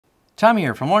Tom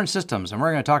here from Lawrence Systems, and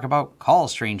we're going to talk about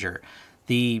CallStranger,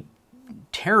 the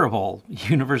terrible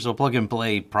universal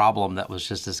plug-and-play problem that was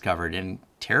just discovered. And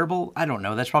terrible? I don't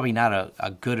know. That's probably not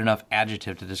a good enough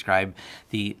adjective to describe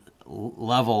the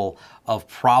level of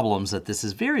problems that this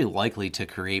is very likely to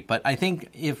create. But I think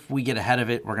if we get ahead of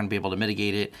it, we're going to be able to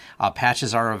mitigate it.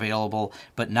 Patches are available,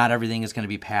 but not everything is going to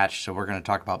be patched. So we're going to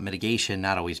talk about mitigation,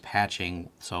 not always patching.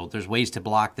 So there's ways to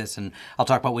block this, and I'll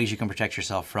talk about ways you can protect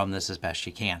yourself from this as best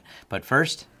you can. But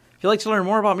first, if you'd like to learn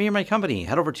more about me and my company,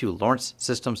 head over to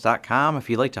lawrencesystems.com. If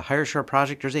you'd like to hire a short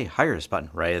project, there's a Hire Us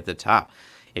button right at the top.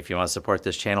 If you want to support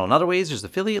this channel in other ways, there's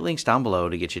affiliate links down below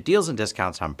to get you deals and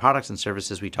discounts on products and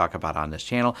services we talk about on this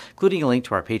channel, including a link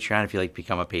to our Patreon if you'd like to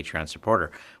become a Patreon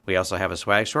supporter. We also have a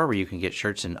swag store where you can get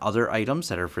shirts and other items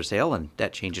that are for sale, and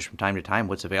that changes from time to time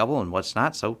what's available and what's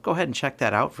not, so go ahead and check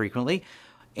that out frequently.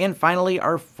 And finally,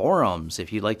 our forums.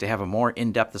 If you'd like to have a more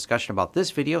in-depth discussion about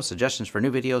this video, suggestions for new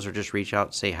videos, or just reach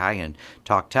out, say hi, and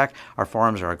talk tech, our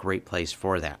forums are a great place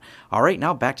for that. All right,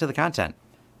 now back to the content.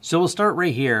 So we'll start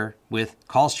right here with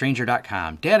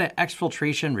CallStranger.com. Data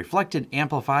exfiltration, reflected,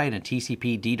 amplified, and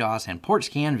TCP, DDoS, and port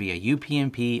scan via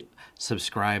UPnP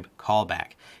subscribe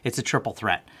callback. It's a triple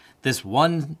threat. This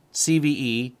one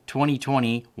CVE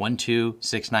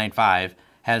 2020-12695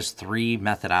 has three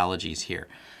methodologies here.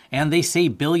 And they say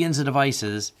billions of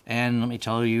devices, and let me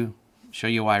show you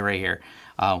why right here.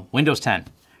 Windows 10,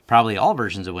 probably all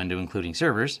versions of Windows, including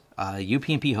servers,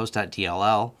 UPnP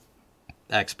host.dll,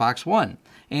 Xbox One,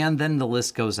 and then the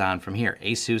list goes on from here.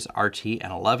 Asus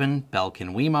RT-N11,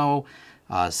 Belkin Wemo,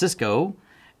 Cisco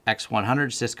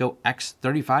X100, Cisco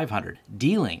X3500,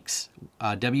 D-Links,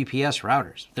 WPS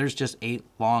routers. There's just a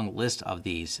long list of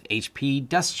these. HP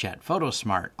DeskJet,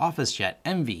 PhotoSmart, OfficeJet,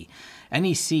 Envy,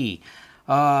 NEC,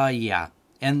 yeah.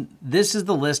 And this is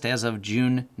the list as of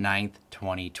June 9th,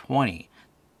 2020.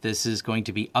 This is going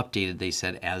to be updated, they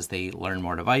said, as they learn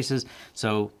more devices.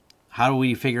 So how do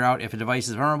we figure out if a device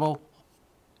is vulnerable?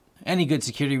 Any good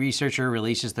security researcher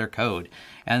releases their code,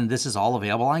 and this is all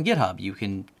available on GitHub. You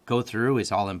can go through,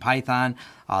 it's all in Python.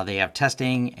 They have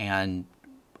testing, and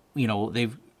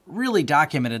they've really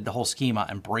documented the whole schema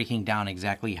and breaking down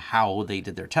exactly how they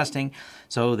did their testing,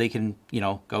 so they can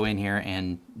go in here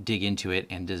and dig into it.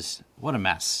 And just what a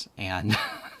mess. And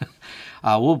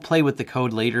we'll play with the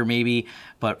code later maybe,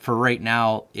 but for right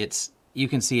now, you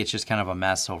can see it's just kind of a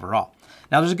mess overall.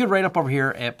 Now, there's a good write-up over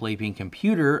here at Bleeping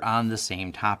Computer on the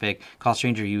same topic.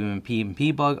 CallStranger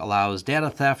UPnP bug allows data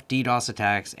theft, DDoS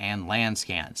attacks, and LAN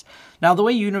scans. Now, the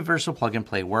way universal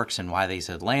plug-and-play works, and why they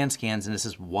said LAN scans, and this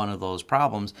is one of those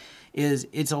problems, is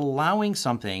it's allowing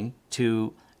something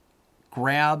to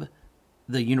grab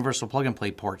the universal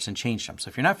plug-and-play ports and change them. So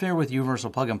if you're not familiar with universal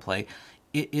plug-and-play,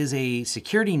 it is a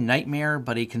security nightmare,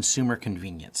 but a consumer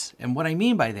convenience. And what I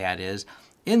mean by that is,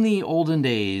 in the olden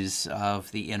days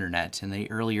of the internet, in the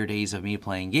earlier days of me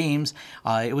playing games,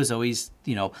 it was always,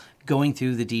 going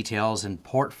through the details and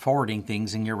port forwarding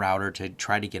things in your router to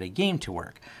try to get a game to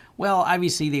work. Well,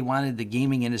 obviously they wanted the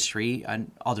gaming industry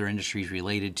and other industries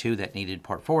related to that needed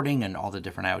port forwarding, and all the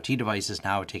different IoT devices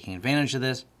now are taking advantage of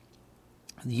this.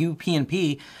 The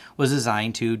UPnP was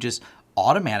designed to just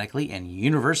automatically and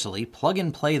universally plug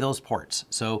and play those ports.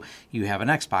 So you have an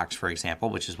Xbox, for example,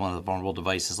 which is one of the vulnerable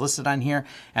devices listed on here,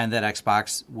 and that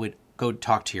Xbox would go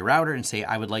talk to your router and say,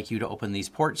 I would like you to open these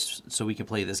ports so we can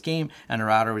play this game. And the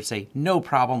router would say, no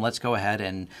problem, let's go ahead.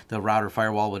 And the router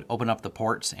firewall would open up the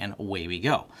ports, and away we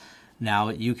go. Now,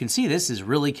 you can see this is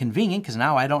really convenient because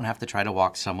now I don't have to try to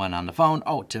walk someone on the phone.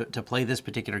 Oh, to play this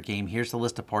particular game, here's the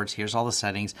list of ports, here's all the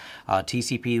settings,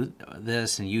 TCP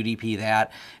this and UDP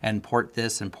that, and port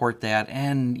this and port that,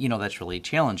 and that's really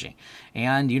challenging.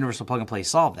 And Universal Plug and Play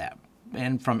solved that.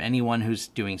 And from anyone who's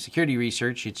doing security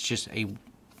research, it's just a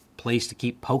place to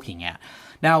keep poking at.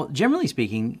 Now, generally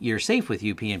speaking, you're safe with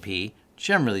UPnP,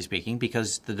 generally speaking,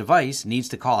 because the device needs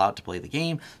to call out to play the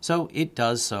game, so it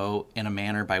does so in a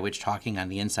manner by which talking on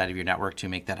the inside of your network to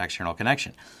make that external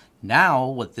connection. Now,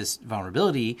 what this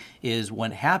vulnerability is,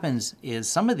 what happens is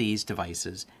some of these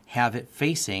devices have it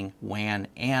facing WAN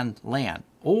and LAN,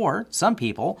 or some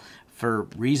people, for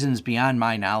reasons beyond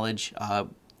my knowledge,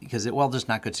 because there's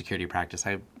not good security practice.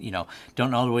 I,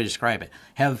 don't know the way to describe it.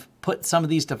 Have put some of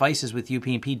these devices with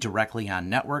UPnP directly on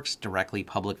networks, directly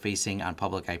public facing on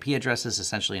public IP addresses,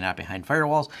 essentially not behind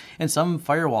firewalls. And some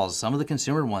firewalls, some of the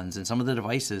consumer ones, and some of the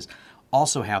devices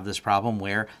also have this problem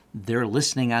where they're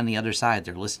listening on the other side.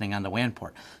 They're listening on the WAN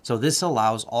port. So this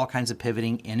allows all kinds of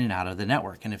pivoting in and out of the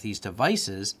network. And if these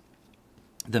devices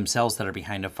themselves that are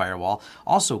behind a firewall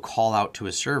also call out to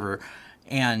a server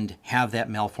and have that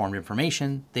malformed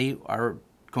information, they are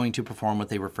going to perform what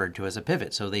they referred to as a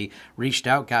pivot. So they reached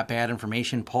out, got bad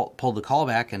information, pulled the call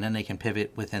back, and then they can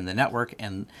pivot within the network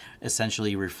and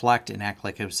essentially reflect and act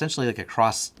like essentially like a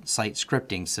cross-site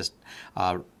scripting system,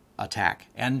 attack.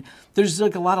 And there's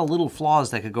like a lot of little flaws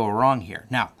that could go wrong here.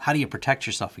 Now, how do you protect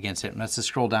yourself against it? And let's just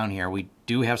scroll down here. We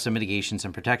do have some mitigations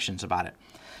and protections about it.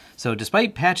 So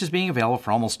despite patches being available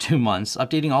for almost 2 months,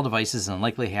 updating all devices is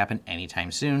unlikely to happen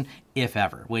anytime soon, if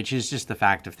ever, which is just the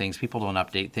fact of things. People don't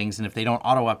update things, and if they don't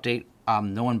auto-update,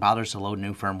 no one bothers to load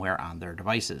new firmware on their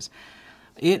devices.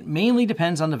 It mainly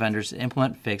depends on the vendors to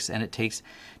implement fix, and it takes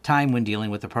time when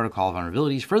dealing with the protocol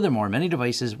vulnerabilities. Furthermore, many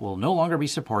devices will no longer be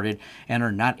supported and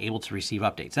are not able to receive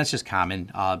updates. That's just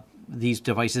common. These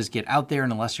devices get out there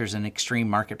unless there's an extreme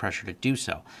market pressure to do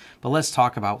so. But let's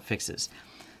talk about fixes.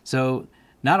 So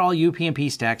not all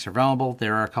UPnP stacks are vulnerable.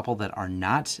 There are a couple that are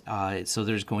not. So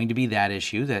there's going to be that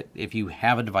issue that if you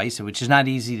have a device, which is not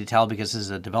easy to tell because this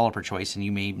is a developer choice and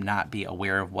you may not be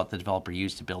aware of what the developer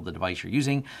used to build the device you're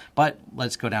using, but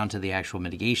let's go down to the actual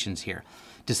mitigations here.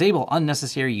 Disable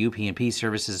unnecessary UPnP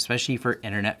services, especially for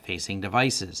internet-facing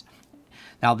devices.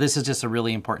 Now, this is just a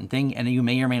really important thing, and you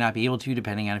may or may not be able to,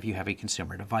 depending on if you have a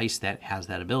consumer device that has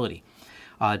that ability.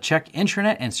 Check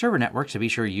intranet and server networks to be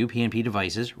sure UPnP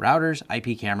devices, routers,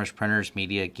 IP cameras, printers,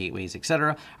 media, gateways,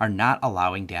 etc. are not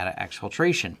allowing data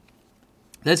exfiltration.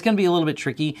 That's going to be a little bit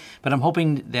tricky, but I'm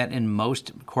hoping that in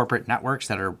most corporate networks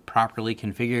that are properly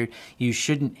configured, you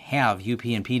shouldn't have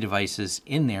UPnP devices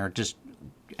in there just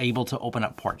able to open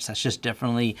up ports. That's just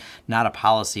definitely not a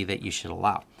policy that you should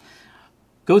allow.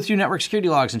 Go through network security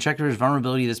logs and check if there's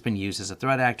vulnerability that's been used as a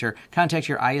threat actor. Contact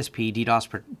your ISP DDoS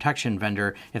protection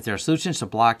vendor if there are solutions to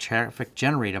block traffic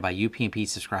generated by UPnP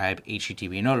subscribe,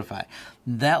 HTTP, and Notify.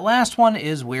 That last one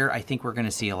is where I think we're going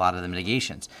to see a lot of the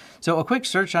mitigations. So a quick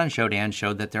search on Shodan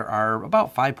showed that there are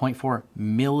about 5.4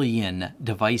 million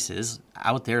devices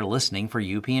out there listening for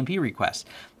UPnP requests.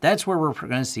 That's where we're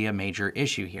going to see a major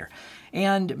issue here.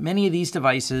 And many of these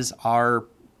devices are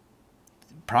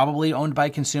probably owned by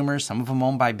consumers, some of them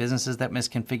owned by businesses that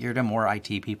misconfigured them, or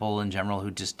IT people in general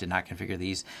who just did not configure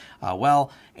these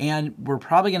well. And we're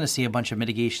probably going to see a bunch of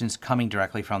mitigations coming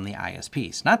directly from the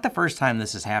ISPs. Not the first time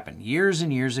this has happened. Years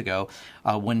and years ago,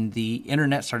 when the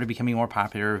internet started becoming more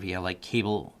popular via like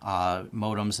cable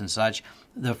modems and such,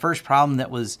 the first problem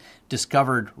that was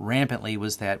discovered rampantly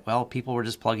was that, well, people were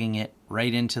just plugging it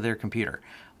right into their computer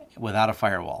without a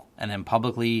firewall, and then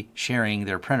publicly sharing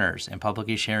their printers and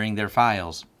publicly sharing their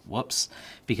files. Whoops.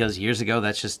 Because years ago,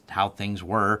 that's just how things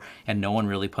were, and no one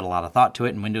really put a lot of thought to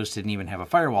it, and Windows didn't even have a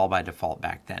firewall by default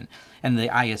back then. And the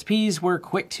ISPs were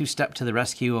quick to step to the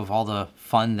rescue of all the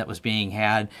fun that was being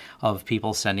had of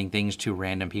people sending things to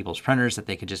random people's printers that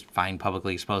they could just find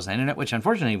publicly exposed on the internet, which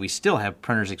unfortunately we still have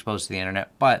printers exposed to the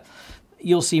internet, but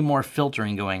you'll see more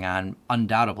filtering going on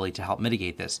undoubtedly to help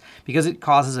mitigate this, because it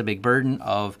causes a big burden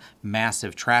of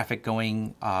massive traffic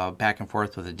going back and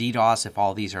forth with a DDoS if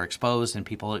all these are exposed and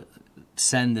people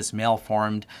send this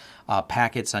malformed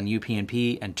packets on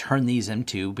UPnP and turn these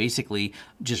into basically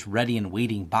just ready and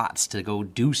waiting bots to go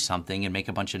do something and make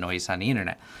a bunch of noise on the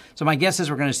internet. So my guess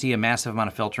is we're going to see a massive amount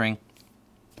of filtering,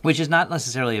 which is not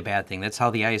necessarily a bad thing. That's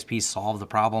how the ISPs solve the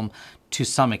problem to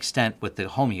some extent with the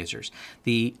home users.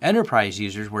 The enterprise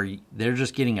users, where they're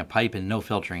just getting a pipe and no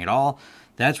filtering at all,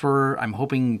 that's where I'm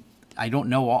hoping. I don't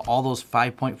know all those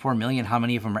 5.4 million, how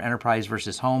many of them are enterprise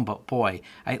versus home, but boy,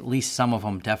 at least some of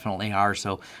them definitely are.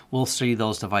 So we'll see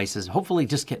those devices hopefully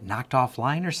just get knocked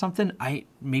offline or something.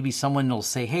 Maybe someone will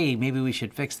say, hey, maybe we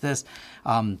should fix this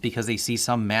because they see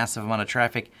some massive amount of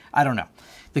traffic. I don't know.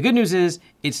 The good news is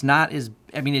it's not as,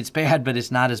 it's bad, but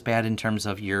it's not as bad in terms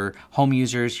of your home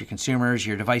users, your consumers.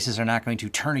 Your devices are not going to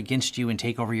turn against you and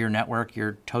take over your network.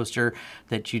 Your toaster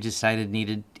that you decided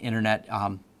needed internet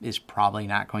is probably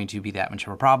not going to be that much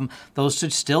of a problem. Those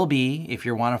should still be, if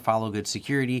you want to follow good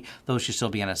security, those should still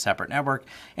be on a separate network.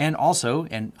 And also,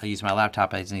 and I'll use my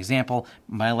laptop as an example,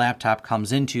 my laptop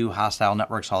comes into hostile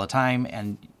networks all the time,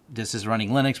 and this is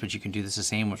running Linux, but you can do this the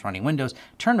same with running Windows.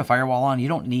 Turn the firewall on. You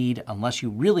don't need, unless you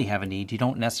really have a need, you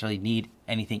don't necessarily need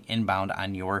anything inbound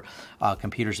on your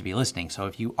computers to be listening. So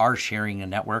if you are sharing a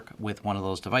network with one of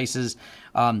those devices,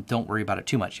 don't worry about it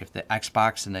too much. If the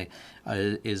Xbox and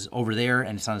is over there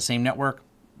and it's on the same network,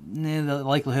 the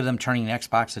likelihood of them turning the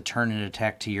Xbox to turn an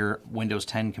attack to your Windows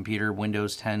 10 computer,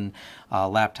 Windows 10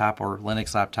 laptop, or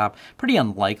Linux laptop, pretty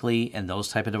unlikely in those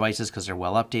type of devices because they're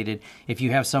well updated. If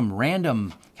you have some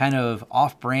random kind of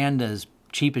off-brand, as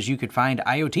cheap as you could find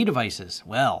IoT devices,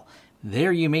 well,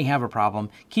 there you may have a problem.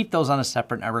 Keep those on a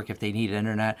separate network if they need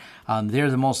internet.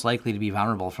 They're the most likely to be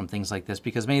vulnerable from things like this,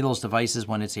 because many of those devices,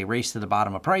 when it's a race to the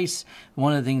bottom of price,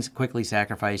 one of the things quickly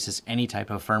sacrificed is any type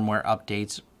of firmware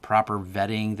updates, proper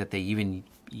vetting, that they even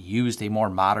used a more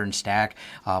modern stack,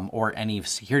 or any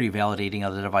security validating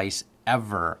of the device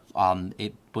ever.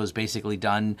 It was basically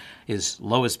done is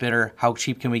lowest bidder. How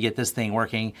cheap can we get this thing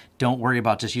working? Don't worry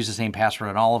about, just use the same password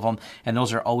on all of them. And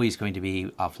those are always going to be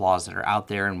flaws that are out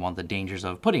there, and one of the dangers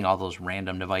of putting all those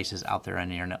random devices out there on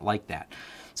the internet like that.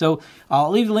 So I'll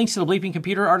leave the links to the Bleeping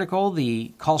Computer article,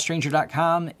 the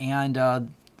CallStranger.com, and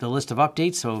the list of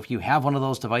updates. So if you have one of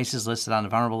those devices listed on the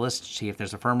vulnerable list, see if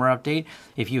there's a firmware update.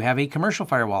 If you have a commercial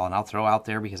firewall, and I'll throw out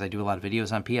there because I do a lot of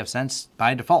videos on pfSense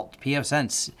by default,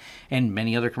 pfSense and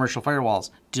many other commercial firewalls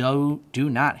do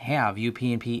not have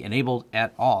UPnP enabled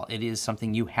at all. It is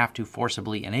something you have to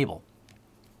forcibly enable.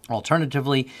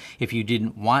 Alternatively, if you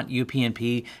didn't want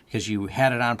UPnP because you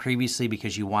had it on previously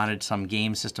because you wanted some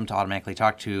game system to automatically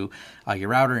talk to your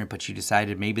router, but you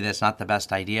decided maybe that's not the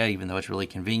best idea, even though it's really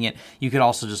convenient, you could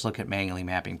also just look at manually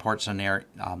mapping ports on there.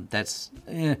 That's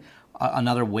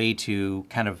another way to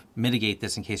kind of mitigate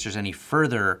this in case there's any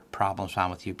further problems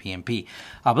found with UPnP.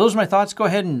 But those are my thoughts. Go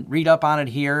ahead and read up on it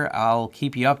here. I'll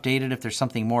keep you updated if there's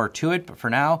something more to it. But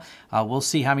for now, we'll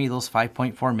see how many of those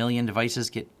 5.4 million devices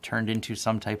get turned into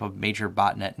some type of major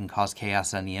botnet and cause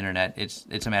chaos on the internet.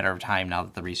 It's a matter of time now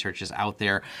that the research is out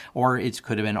there, or it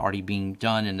could have been already being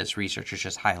done and this research is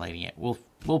just highlighting it. We'll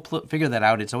figure that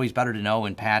out. It's always better to know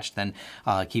and patch than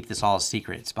keep this all a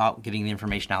secret. It's about getting the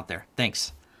information out there.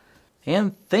 Thanks.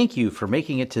 And thank you for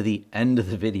making it to the end of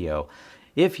the video.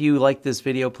 If you like this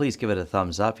video, please give it a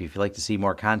thumbs up. If you'd like to see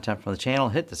more content from the channel,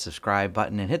 hit the subscribe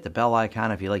button and hit the bell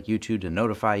icon if you'd like YouTube to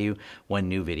notify you when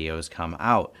new videos come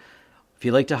out. If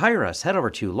you'd like to hire us, head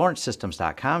over to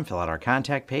lawrencesystems.com, fill out our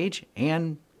contact page,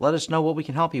 and let us know what we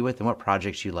can help you with and what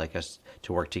projects you'd like us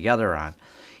to work together on.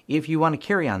 If you want to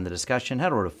carry on the discussion,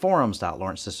 head over to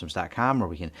forums.lawrencesystems.com, where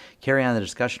we can carry on the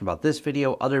discussion about this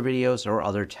video, other videos, or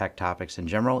other tech topics in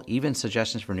general. Even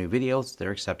suggestions for new videos,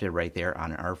 they're accepted right there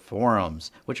on our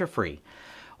forums, which are free.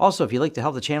 Also, if you'd like to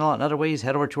help the channel out in other ways,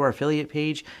 head over to our affiliate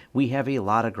page. We have a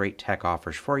lot of great tech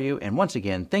offers for you. And once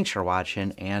again, thanks for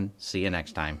watching, and see you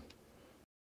next time.